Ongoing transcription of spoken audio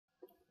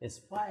It's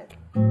what?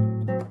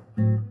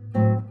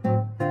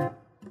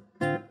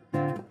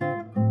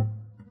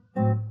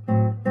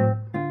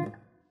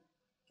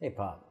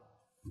 K-pop.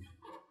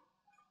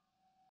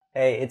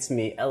 Hey, it's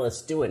me,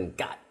 Ellis, doing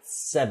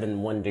GOT7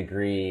 1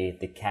 Degree,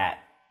 the cat,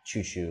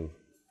 Choo-Choo,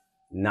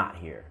 not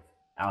here,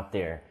 out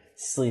there,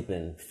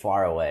 sleeping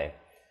far away.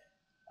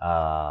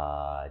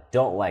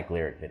 Don't like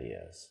lyric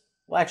videos.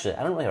 Well, actually,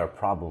 I don't really have a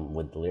problem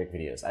with the lyric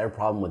videos. I have a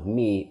problem with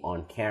me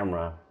on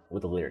camera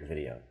with the lyric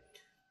video.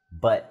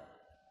 But,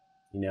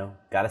 you know,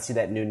 gotta see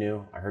that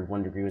new. I heard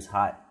 1 Degree was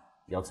hot.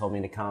 Y'all told me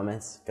in the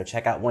comments. Go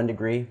check out 1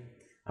 Degree.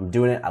 I'm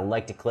doing it. I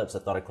liked Eclipse. I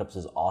thought Eclipse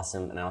was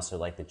awesome. And I also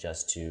liked the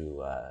Just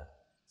 2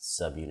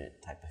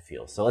 subunit type of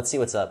feel. So let's see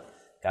what's up.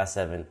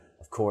 GOT7,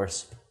 of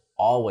course,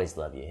 always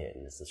love you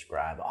hitting the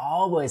subscribe.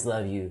 Always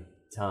love you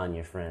telling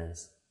your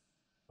friends.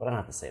 But I don't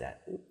have to say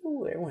that.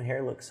 Ooh, everyone's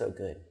hair looks so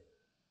good.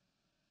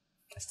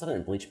 I still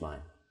didn't bleach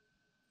mine.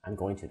 I'm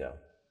going to, though.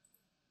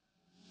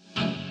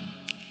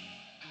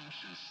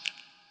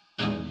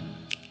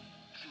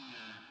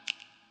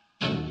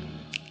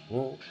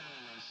 All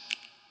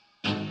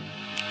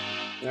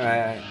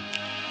right.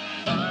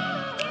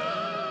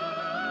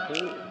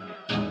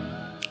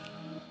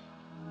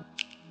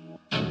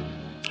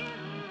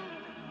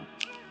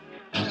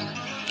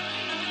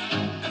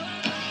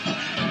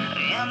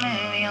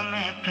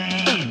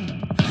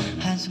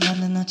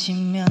 한순간도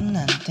놓치면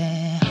안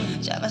돼.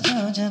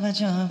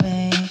 잡아줘,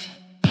 babe.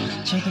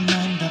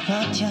 조금만 더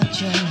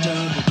버텨줄래.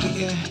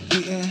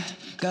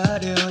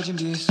 가려진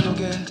빛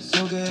속에.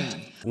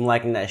 I'm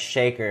liking that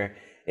shaker.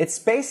 It's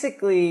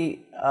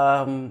basically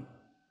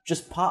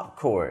just pop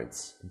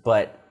chords,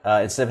 but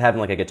instead of having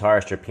like a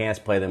guitarist or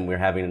pianist play them, we're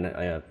having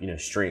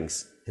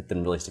strings hit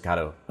them really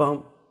staccato,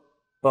 bump,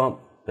 bump.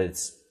 But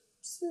it's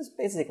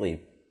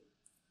basically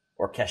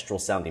orchestral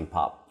sounding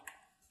pop.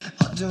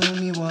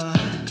 어둠이 와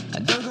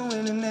돌고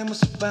있는 내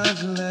모습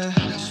봐줄래.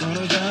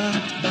 손을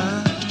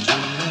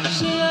잡아줄래.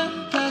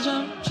 시야가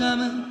점점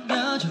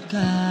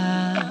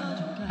흐려져가.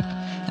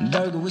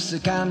 떨고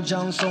있을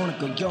감정 손을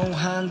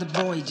고요한 듯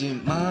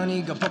보이지만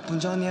이거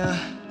폭풍전이야.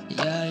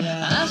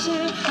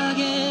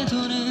 아슬하게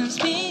도는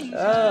스피드.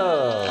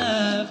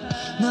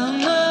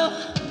 너무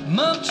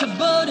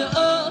멈춰버려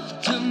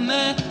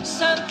어둠에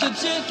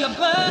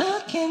삼켜질까봐.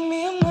 Look at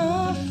me, I'm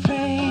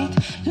afraid.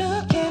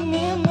 Look at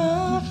me, I'm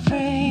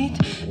afraid.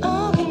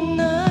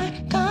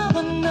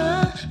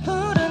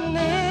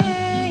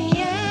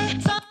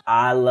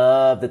 I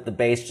love that the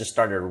bass just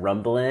started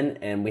rumbling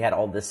and we had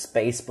all this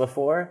space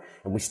before,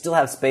 and we still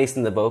have space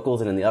in the vocals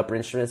and in the upper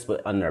instruments,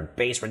 but on our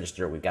bass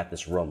register we got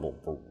this rumble.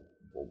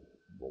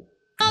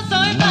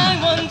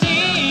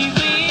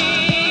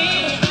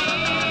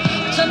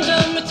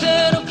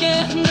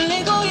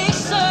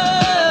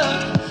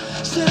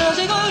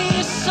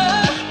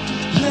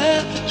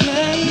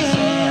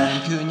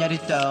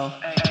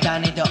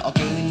 단위도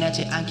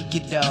어긋나지 않게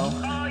길어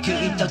그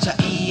인덕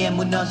차이에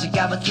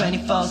무너질까봐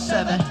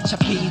 24/7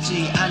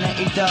 잡히지 않아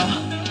일도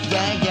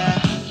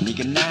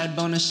네가 날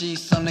보는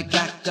시선의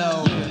각도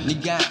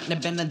네가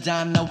내뱉는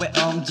단어의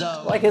온도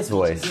I like his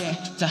voice.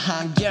 다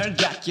한결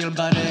같길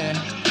바래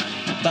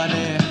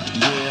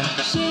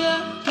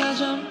시야가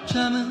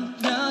점점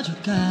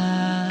흐려져가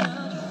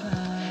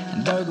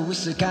떨고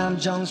있을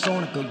감정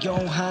손을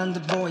고요한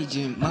듯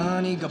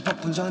보이지만 이거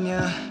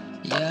폭풍전이야.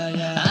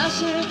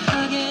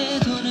 아슬하게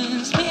도는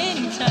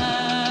spinning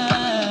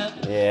time.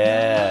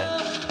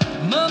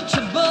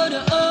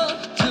 멈춰버려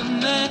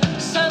어둠에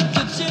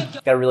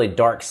삼켜질. Got a really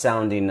dark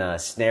sounding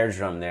snare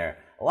drum there.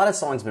 A lot of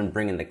songs have been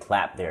bringing the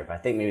clap there, but I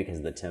think maybe because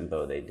of the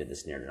tempo they did the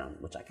snare drum,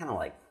 which I kind of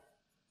like.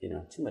 You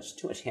know, too much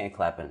hand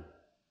clapping.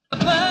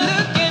 Look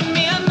at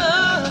me, I'm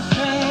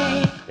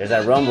afraid. There's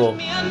that rumble.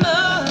 Look at me, I'm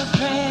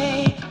afraid.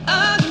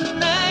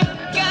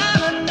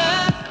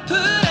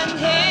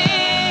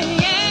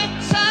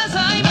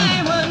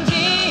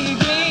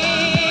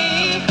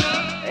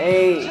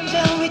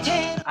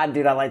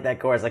 Dude, I like that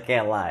chorus. I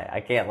can't lie.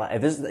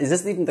 Is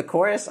this even the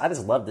chorus? I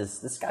just love this.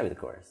 This gotta be the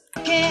chorus.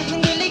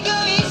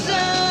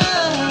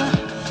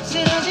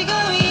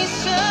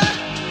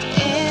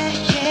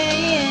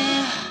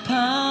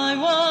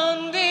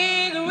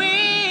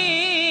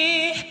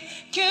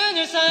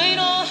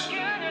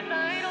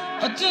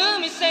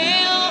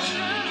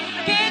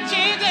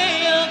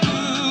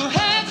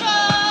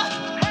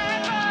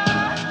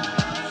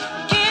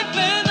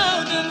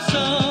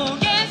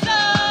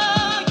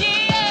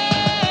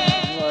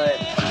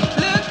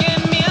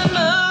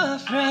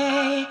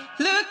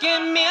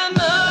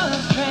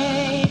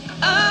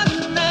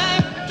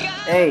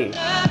 Hey.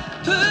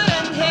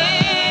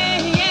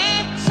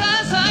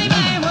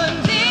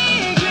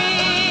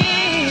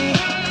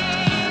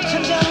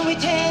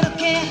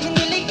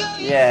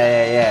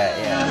 Yeah.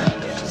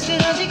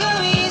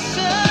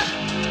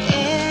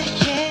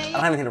 I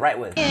don't have anything to write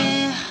with.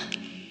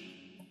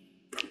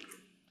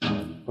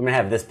 I'm gonna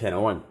have this pen. I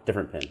want a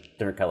different pen,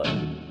 different color.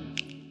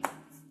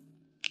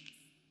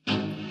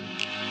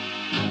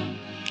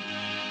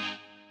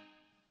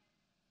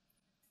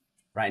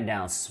 Writing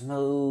down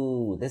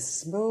smooth.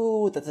 This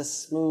smooth. That's a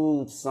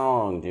smooth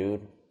song,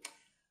 dude.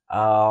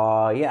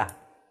 Yeah.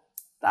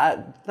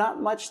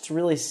 Not much to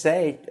really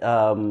say,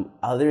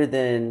 other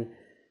than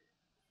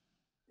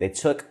they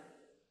took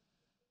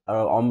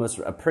almost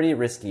a pretty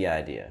risky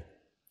idea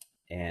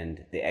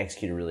and they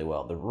executed really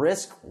well. The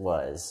risk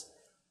was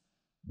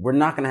we're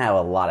not going to have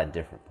a lot of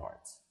different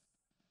parts.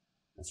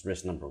 That's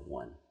risk number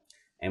one.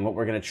 And what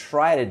we're going to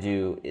try to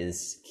do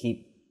is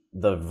keep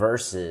the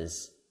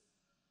verses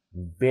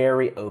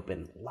very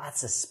open,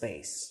 lots of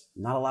space,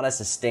 not a lot of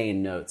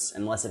sustained notes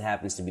unless it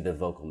happens to be the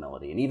vocal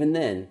melody. And even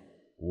then,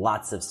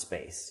 lots of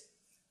space.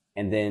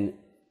 And then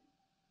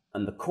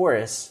on the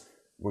chorus,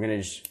 we're going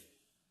to just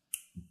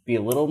be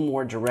a little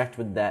more direct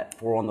with that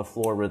four on the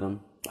floor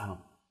rhythm.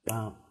 Bump,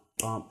 bump,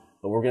 bump.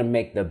 But we're going to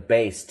make the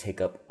bass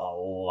take up a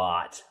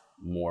lot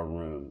more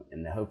room.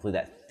 And hopefully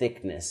that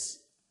thickness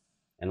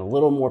and a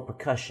little more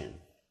percussion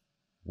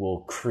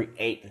will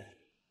create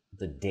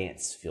the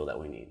dance feel that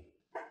we need.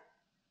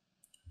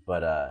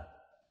 But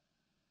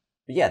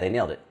yeah, they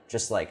nailed it.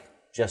 Just like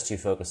Just to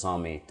Focus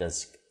on Me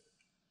does,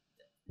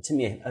 to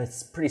me,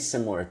 it's a pretty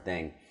similar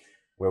thing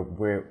where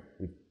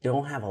we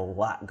don't have a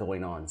lot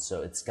going on,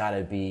 so it's got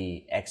to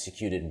be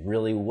executed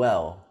really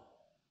well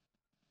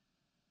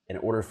in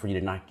order for you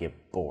to not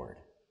get bored.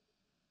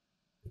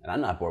 And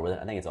I'm not bored with it.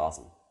 I think it's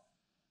awesome.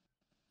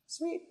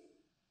 Sweet.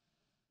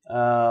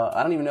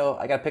 I don't even know.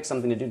 I got to pick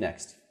something to do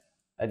next.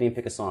 I didn't even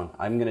pick a song.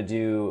 I'm going to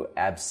do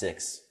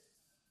AB6.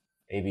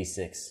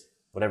 AB6.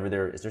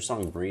 Whatever is their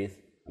song Breathe?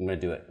 I'm going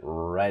to do it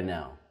right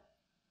now.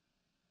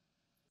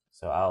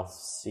 So I'll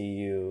see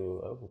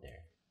you over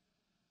there.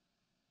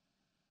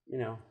 You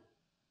know,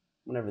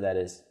 whenever that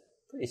is.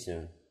 Pretty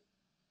soon.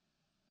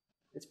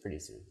 It's pretty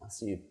soon. I'll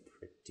see you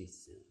pretty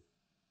soon.